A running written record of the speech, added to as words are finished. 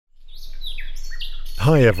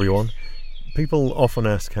Hi everyone. People often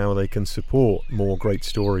ask how they can support more great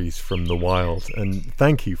stories from the wild, and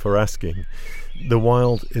thank you for asking. The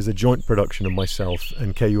Wild is a joint production of myself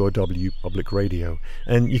and KUOW Public Radio,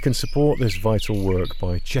 and you can support this vital work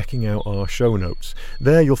by checking out our show notes.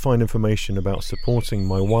 There you'll find information about supporting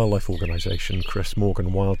my wildlife organisation, Chris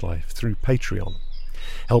Morgan Wildlife, through Patreon.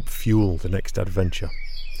 Help fuel the next adventure.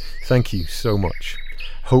 Thank you so much.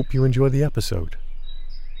 Hope you enjoy the episode.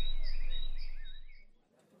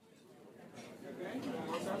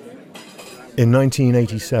 In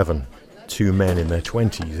 1987, two men in their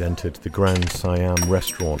 20s entered the Grand Siam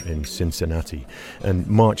restaurant in Cincinnati and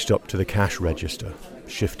marched up to the cash register,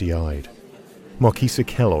 shifty-eyed. Marquisa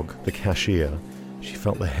Kellogg, the cashier, she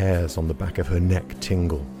felt the hairs on the back of her neck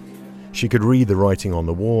tingle. She could read the writing on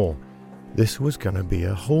the wall. This was going to be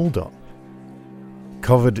a hold-up.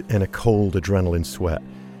 Covered in a cold adrenaline sweat,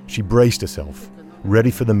 she braced herself,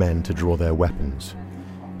 ready for the men to draw their weapons.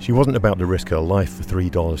 She wasn't about to risk her life for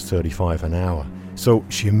 $3.35 an hour, so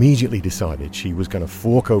she immediately decided she was going to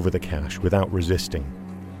fork over the cash without resisting.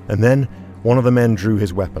 And then one of the men drew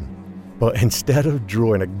his weapon. But instead of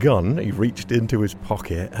drawing a gun, he reached into his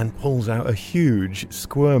pocket and pulls out a huge,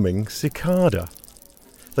 squirming cicada.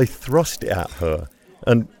 They thrust it at her,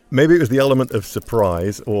 and maybe it was the element of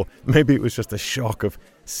surprise, or maybe it was just a shock of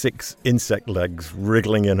 6 insect legs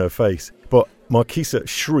wriggling in her face, but Marquisa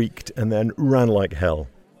shrieked and then ran like hell.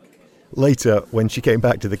 Later, when she came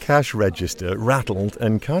back to the cash register, rattled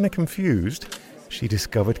and kind of confused, she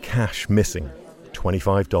discovered cash missing,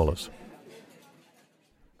 $25.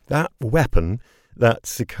 That weapon, that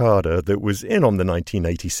cicada that was in on the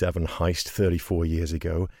 1987 heist 34 years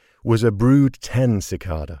ago, was a Brood 10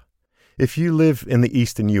 cicada. If you live in the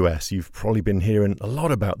eastern US, you've probably been hearing a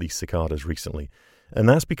lot about these cicadas recently, and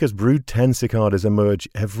that's because Brood 10 cicadas emerge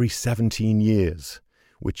every 17 years,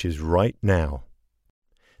 which is right now.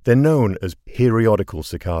 They're known as periodical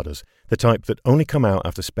cicadas, the type that only come out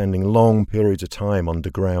after spending long periods of time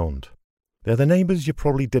underground. They're the neighbours you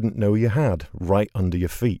probably didn't know you had, right under your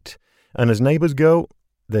feet. And as neighbours go,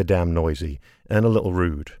 they're damn noisy and a little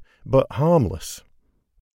rude, but harmless.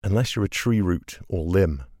 Unless you're a tree root or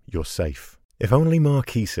limb, you're safe. If only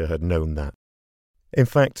Marquisa had known that. In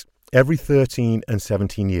fact, every 13 and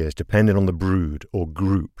 17 years, depending on the brood or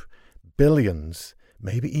group, billions,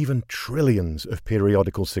 maybe even trillions of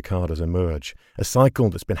periodical cicadas emerge, a cycle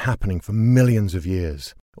that's been happening for millions of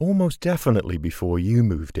years, almost definitely before you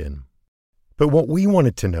moved in. But what we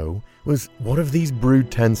wanted to know was, what have these Brood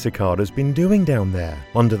 10 cicadas been doing down there,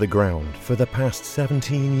 under the ground, for the past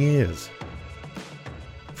 17 years?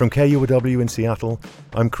 From KUOW in Seattle,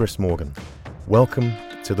 I'm Chris Morgan. Welcome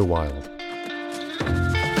to the Wild.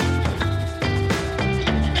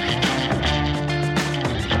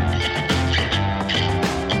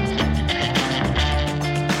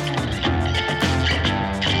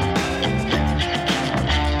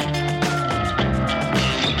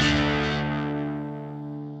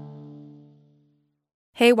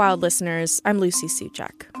 Hey Wild listeners, I'm Lucy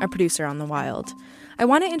Suchak, a producer on The Wild. I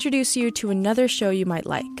want to introduce you to another show you might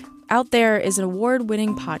like. Out There is an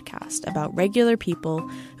award-winning podcast about regular people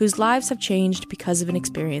whose lives have changed because of an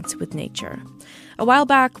experience with nature. A while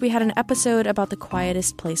back, we had an episode about the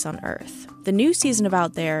quietest place on Earth. The new season of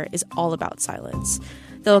Out There is all about silence.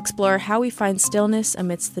 They'll explore how we find stillness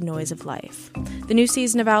amidst the noise of life. The new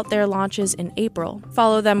season of Out There launches in April.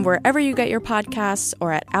 Follow them wherever you get your podcasts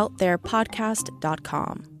or at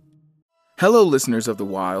outtherepodcast.com. Hello, listeners of The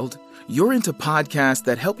Wild. You're into podcasts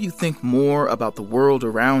that help you think more about the world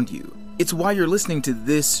around you. It's why you're listening to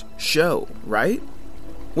this show, right?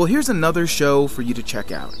 Well, here's another show for you to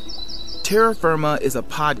check out. Terra Firma is a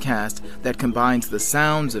podcast that combines the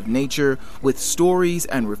sounds of nature with stories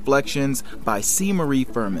and reflections by C. Marie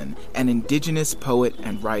Furman, an indigenous poet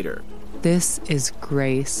and writer. This is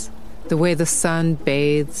grace, the way the sun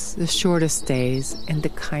bathes the shortest days in the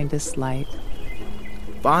kindest light.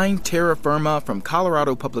 Find Terra Firma from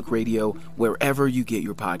Colorado Public Radio wherever you get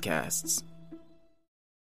your podcasts.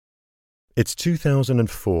 It's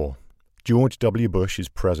 2004. George W. Bush is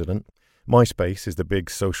president. MySpace is the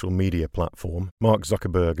big social media platform. Mark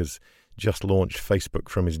Zuckerberg has just launched Facebook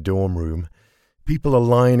from his dorm room. People are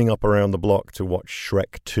lining up around the block to watch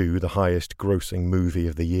Shrek 2, the highest grossing movie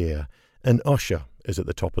of the year. And Usher is at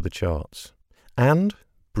the top of the charts. And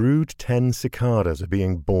Brood 10 cicadas are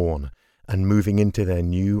being born and moving into their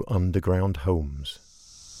new underground homes.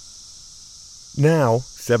 Now,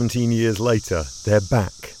 17 years later, they're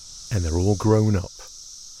back and they're all grown up.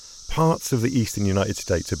 Parts of the eastern United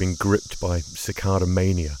States have been gripped by cicada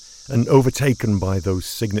mania and overtaken by those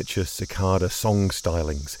signature cicada song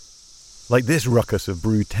stylings. like this ruckus of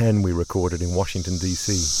Brood 10 we recorded in Washington,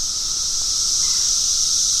 D.C.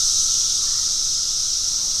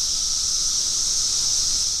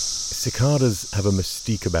 Cicadas have a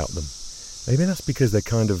mystique about them. Maybe that's because they're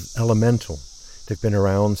kind of elemental. They've been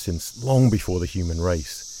around since long before the human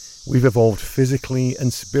race. We've evolved physically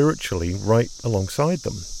and spiritually right alongside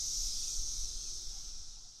them.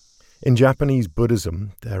 In Japanese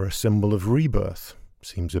Buddhism, they're a symbol of rebirth.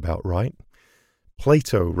 Seems about right.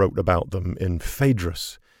 Plato wrote about them in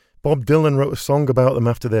Phaedrus. Bob Dylan wrote a song about them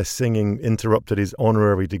after their singing interrupted his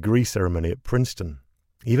honorary degree ceremony at Princeton.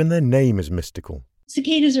 Even their name is mystical.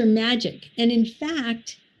 Cicadas are magic, and in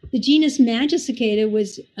fact, the genus Magicicada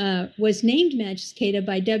was named Magicicada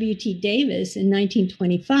by W.T. Davis in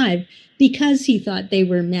 1925 because he thought they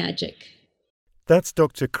were magic. That's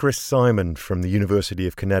Dr. Chris Simon from the University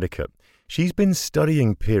of Connecticut. She's been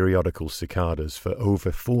studying periodical cicadas for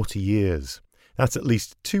over 40 years. That's at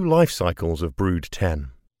least 2 life cycles of Brood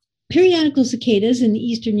 10. Periodical cicadas in the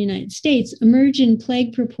eastern United States emerge in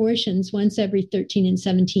plague proportions once every 13 and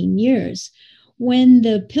 17 years. When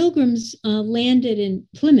the Pilgrims landed in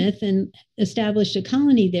Plymouth and established a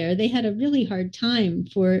colony there, they had a really hard time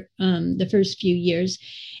for the first few years.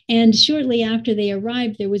 And shortly after they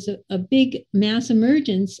arrived, there was a big mass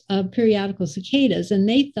emergence of periodical cicadas, and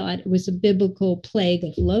they thought it was a biblical plague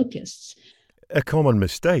of locusts. A common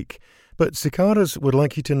mistake. But cicadas would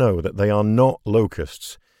like you to know that they are not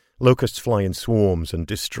locusts. Locusts fly in swarms and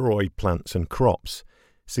destroy plants and crops.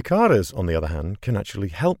 Cicadas, on the other hand, can actually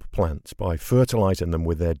help plants by fertilizing them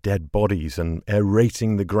with their dead bodies and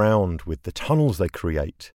aerating the ground with the tunnels they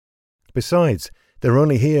create. Besides, they're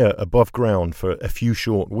only here above ground for a few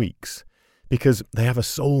short weeks because they have a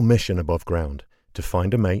sole mission above ground: to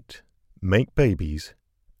find a mate, make babies,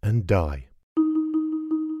 and die.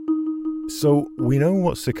 So we know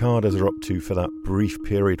what cicadas are up to for that brief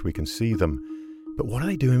period we can see them, but what are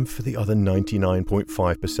they doing for the other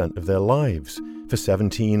 99.5% of their lives, for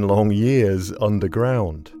 17 long years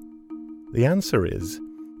underground? The answer is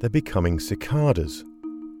they're becoming cicadas.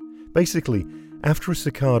 Basically, after a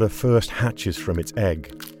cicada first hatches from its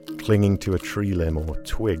egg, clinging to a tree limb or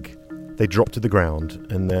twig, they drop to the ground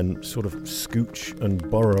and then sort of scooch and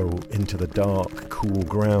burrow into the dark, cool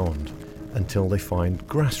ground until they find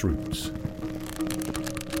grass roots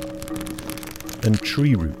and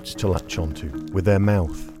tree roots to latch onto with their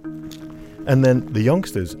mouth. And then the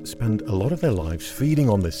youngsters spend a lot of their lives feeding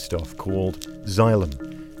on this stuff called xylem.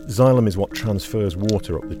 Xylem is what transfers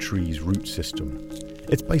water up the tree's root system.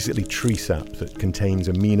 It's basically tree sap that contains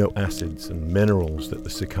amino acids and minerals that the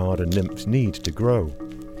cicada nymphs need to grow.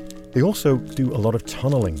 They also do a lot of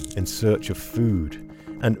tunneling in search of food,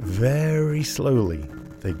 and very slowly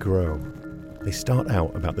they grow. They start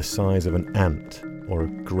out about the size of an ant or a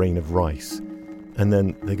grain of rice, and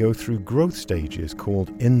then they go through growth stages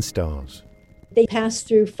called instars. They pass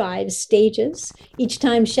through 5 stages, each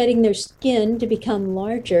time shedding their skin to become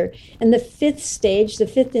larger. And the 5th stage, the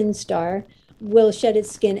 5th instar, will shed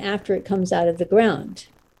its skin after it comes out of the ground.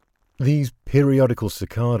 These periodical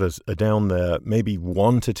cicadas are down there maybe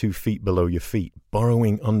 1 to 2 feet below your feet,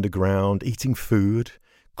 burrowing underground, eating food,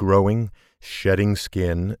 growing, shedding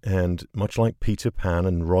skin, and, much like Peter Pan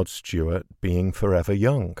and Rod Stewart, being forever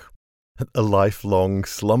young. A lifelong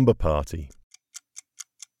slumber party.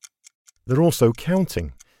 They're also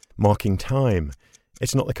counting, marking time.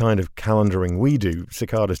 It's not the kind of calendaring we do.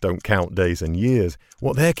 Cicadas don't count days and years.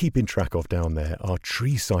 What they're keeping track of down there are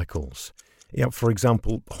tree cycles. For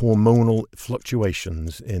example, hormonal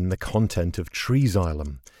fluctuations in the content of tree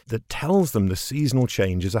xylem that tells them the seasonal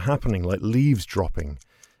changes are happening, like leaves dropping.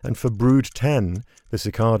 And for Brood 10, the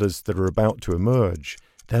cicadas that are about to emerge,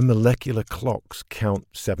 their molecular clocks count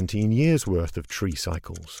 17 years' worth of tree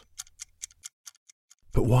cycles.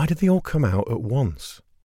 But why did they all come out at once?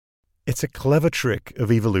 It's a clever trick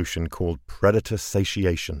of evolution called predator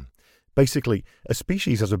satiation. Basically, a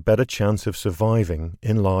species has a better chance of surviving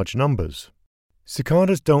in large numbers.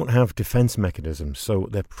 Cicadas don't have defense mechanisms, so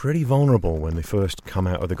they're pretty vulnerable when they first come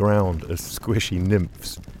out of the ground as squishy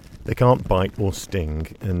nymphs. They can't bite or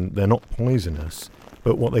sting, and they're not poisonous.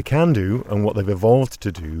 But what they can do, and what they've evolved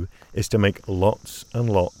to do, is to make lots and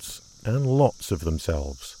lots and lots of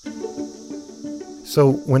themselves.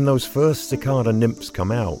 So when those first cicada nymphs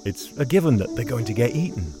come out, it's a given that they're going to get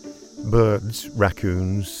eaten. Birds,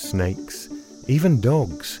 raccoons, snakes, even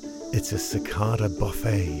dogs. It's a cicada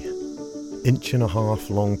buffet. 1.5-inch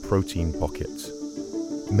long protein pockets.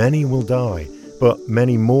 Many will die, but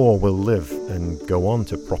many more will live and go on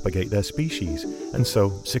to propagate their species, and so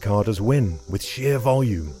cicadas win with sheer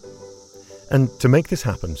volume. And to make this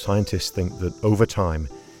happen, scientists think that over time,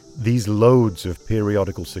 These loads of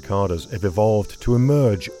periodical cicadas have evolved to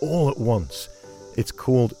emerge all at once. It's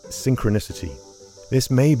called synchronicity.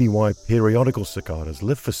 This may be why periodical cicadas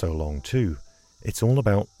live for so long too. It's all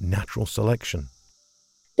about natural selection.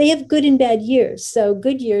 They have good and bad years. So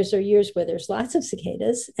good years are years where there's lots of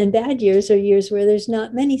cicadas, and bad years are years where there's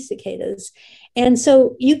not many cicadas. And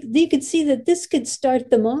so you could see that this could start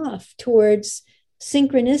them off towards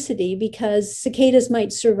synchronicity, because cicadas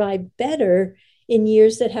might survive better in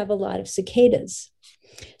years that have a lot of cicadas.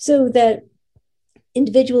 So that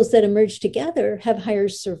individuals that emerge together have higher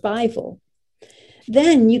survival.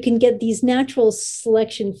 Then you can get these natural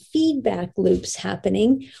selection feedback loops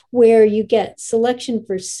happening, where you get selection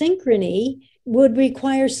for synchrony would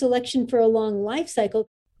require selection for a long life cycle.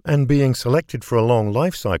 And being selected for a long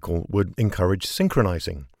life cycle would encourage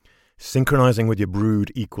synchronizing. Synchronizing with your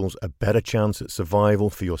brood equals a better chance at survival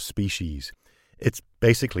for your species. It's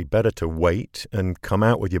basically better to wait and come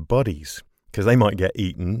out with your buddies, because they might get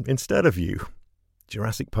eaten instead of you.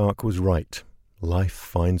 Jurassic Park was right. Life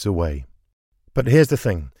finds a way. But here's the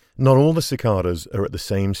thing. Not all the cicadas are at the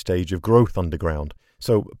same stage of growth underground,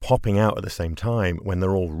 so popping out at the same time when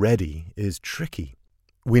they're all ready is tricky.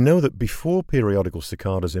 We know that before periodical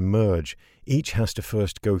cicadas emerge, each has to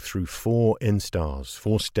first go through 4 instars,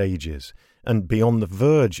 4 stages, and be on the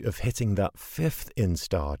verge of hitting that 5th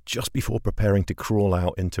instar just before preparing to crawl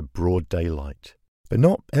out into broad daylight. But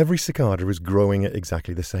not every cicada is growing at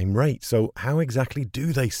exactly the same rate, so how exactly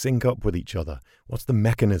do they sync up with each other? What's the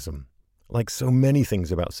mechanism? Like so many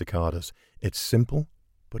things about cicadas, it's simple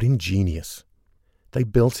but ingenious. They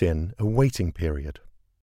built in a waiting period.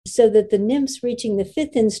 So that the nymphs reaching the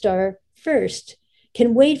 5th instar first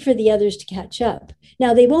can wait for the others to catch up.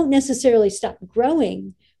 Now, they won't necessarily stop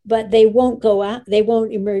growing, but they won't go out, they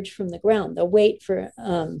won't emerge from the ground. They'll wait for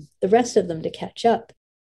the rest of them to catch up.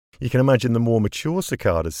 You can imagine the more mature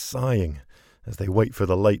cicadas sighing as they wait for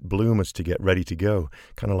the late bloomers to get ready to go,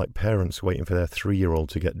 kind of like parents waiting for their 3-year-old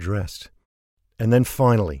to get dressed. And then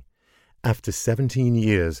finally, after 17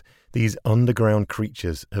 years, these underground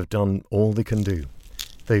creatures have done all they can do.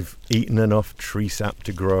 They've eaten enough tree sap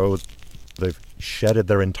to grow. They've shedded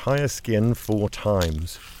their entire skin 4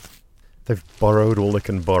 times. They've borrowed all they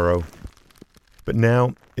can borrow. But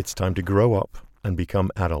now it's time to grow up and become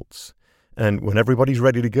adults. And when everybody's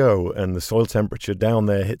ready to go and the soil temperature down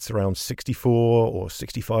there hits around 64 or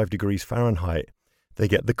 65 degrees Fahrenheit, they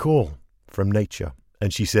get the call from nature.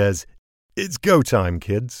 And she says, "It's go time,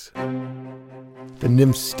 kids." The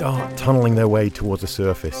nymphs start tunneling their way towards the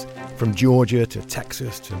surface, from Georgia to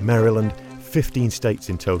Texas to Maryland, 15 states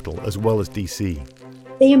in total, as well as DC.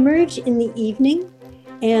 They emerge in the evening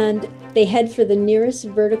and they head for the nearest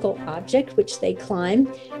vertical object, which they climb.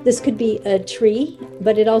 This could be a tree,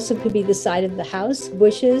 but it also could be the side of the house,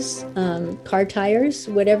 bushes, car tires,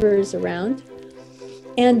 whatever is around.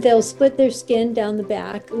 And they'll split their skin down the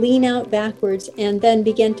back, lean out backwards, and then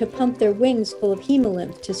begin to pump their wings full of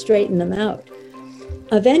hemolymph to straighten them out.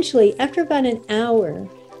 Eventually, after about an hour,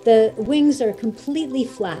 the wings are completely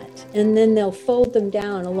flat, and then they'll fold them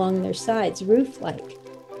down along their sides, roof-like.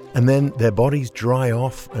 And then their bodies dry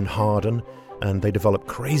off and harden, and they develop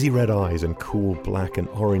crazy red eyes and cool black and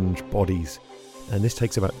orange bodies. And this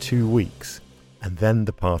takes about 2 weeks, and then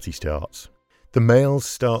the party starts. The males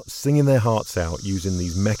start singing their hearts out using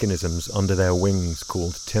these mechanisms under their wings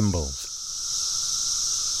called tymbals.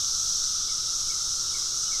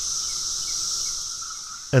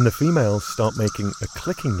 And the females start making a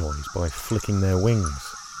clicking noise by flicking their wings.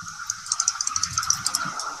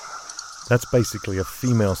 That's basically a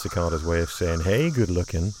female cicada's way of saying, "Hey, good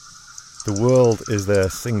looking." The world is their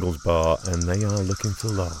singles bar and they are looking for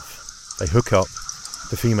love. They hook up.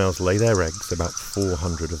 The females lay their eggs, about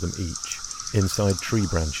 400 of them each, inside tree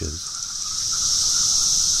branches.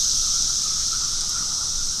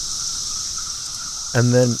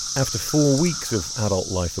 And then, after 4 weeks of adult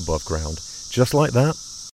life above ground, just like that,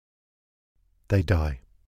 they die.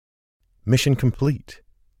 Mission complete.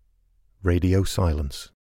 Radio silence.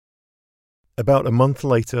 About a month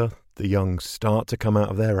later, the young start to come out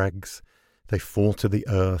of their eggs. They fall to the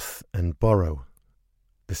earth and burrow.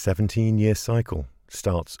 The 17-year cycle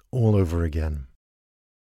starts all over again.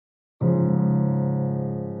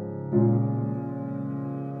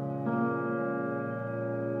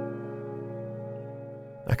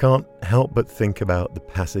 I can't help but think about the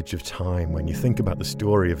passage of time when you think about the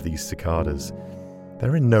story of these cicadas.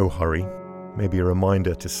 They're in no hurry, maybe a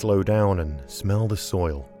reminder to slow down and smell the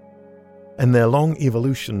soil. And their long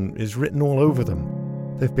evolution is written all over them.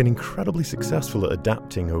 They've been incredibly successful at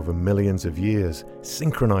adapting over millions of years,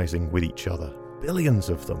 synchronizing with each other, billions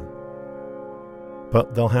of them.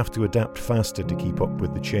 But they'll have to adapt faster to keep up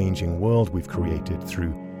with the changing world we've created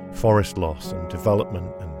through forest loss and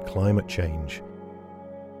development and climate change.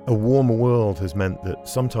 A warmer world has meant that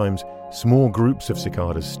sometimes small groups of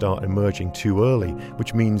cicadas start emerging too early,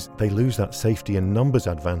 which means they lose that safety and numbers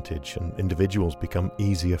advantage and individuals become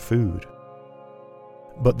easier food.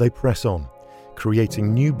 But they press on,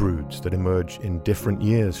 creating new broods that emerge in different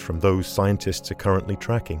years from those scientists are currently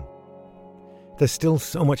tracking. There's still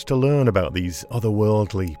so much to learn about these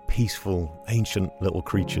otherworldly, peaceful, ancient little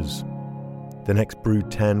creatures. The next brood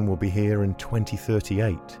 10 will be here in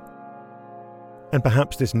 2038. And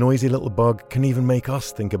perhaps this noisy little bug can even make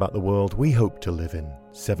us think about the world we hope to live in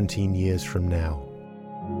 17 years from now.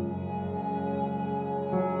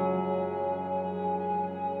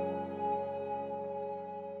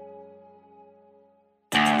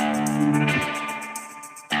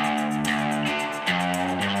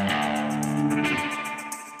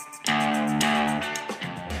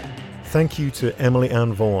 Thank you to Emily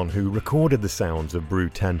Ann Vaughan, who recorded the sounds of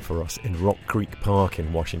Brood 10 for us in Rock Creek Park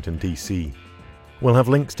in Washington, D.C. We'll have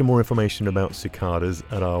links to more information about cicadas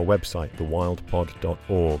at our website,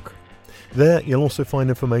 thewildpod.org. There you'll also find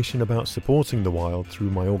information about supporting the wild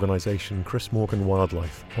through my organisation Chris Morgan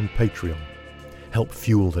Wildlife on Patreon. Help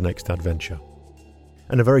fuel the next adventure.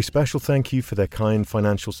 And a very special thank you for their kind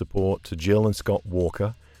financial support to Jill and Scott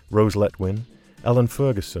Walker, Rose Letwin, Ellen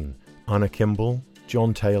Ferguson, Anna Kimball,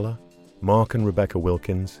 John Taylor, Mark and Rebecca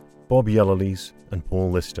Wilkins, Bob Yellowlees, and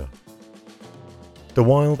Paul Lister. The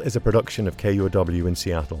Wild is a production of KUOW in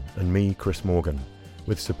Seattle and me, Chris Morgan,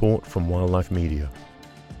 with support from Wildlife Media.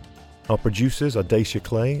 Our producers are Dacia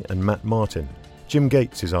Clay and Matt Martin. Jim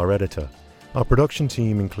Gates is our editor. Our production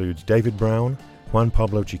team includes David Brown, Juan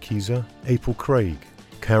Pablo Chiquiza, April Craig,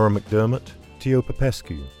 Cara McDermott, Tio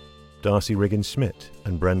Popescu, Darcy Riggins-Smith,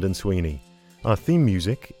 and Brendan Sweeney. Our theme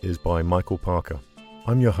music is by Michael Parker.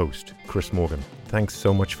 I'm your host, Chris Morgan. Thanks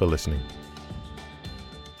so much for listening.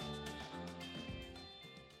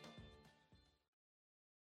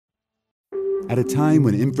 At a time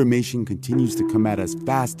when information continues to come at us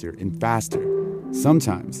faster and faster,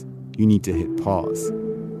 sometimes you need to hit pause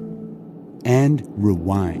and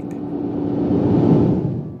rewind.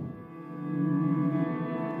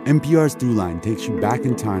 NPR's Throughline takes you back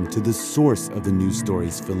in time to the source of the news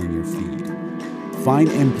stories filling your feed. Find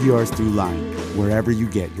NPR's Throughline wherever you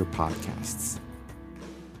get your podcasts.